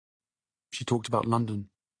She talked about London.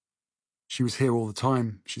 She was here all the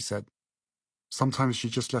time, she said. Sometimes she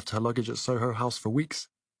just left her luggage at Soho House for weeks.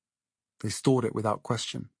 They stored it without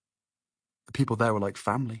question. The people there were like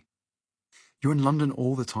family. You're in London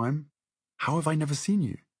all the time? How have I never seen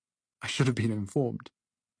you? I should have been informed.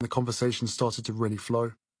 The conversation started to really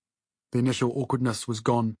flow. The initial awkwardness was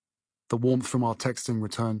gone. The warmth from our texting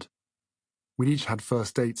returned. We'd each had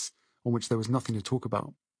first dates on which there was nothing to talk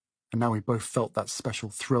about, and now we both felt that special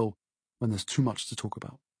thrill when there's too much to talk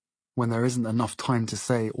about, when there isn't enough time to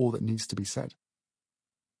say all that needs to be said.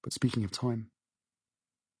 But speaking of time,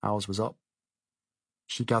 ours was up.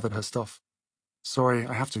 She gathered her stuff. Sorry,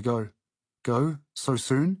 I have to go. Go? So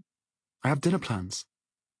soon? I have dinner plans.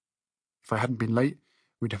 If I hadn't been late,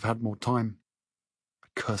 we'd have had more time. I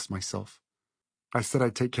cursed myself. I said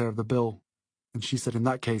I'd take care of the bill, and she said in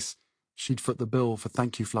that case, she'd foot the bill for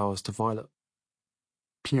thank you flowers to Violet.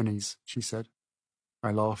 Peonies, she said.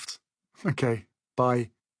 I laughed. Okay,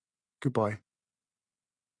 bye. Goodbye.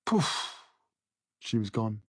 Poof. She was gone.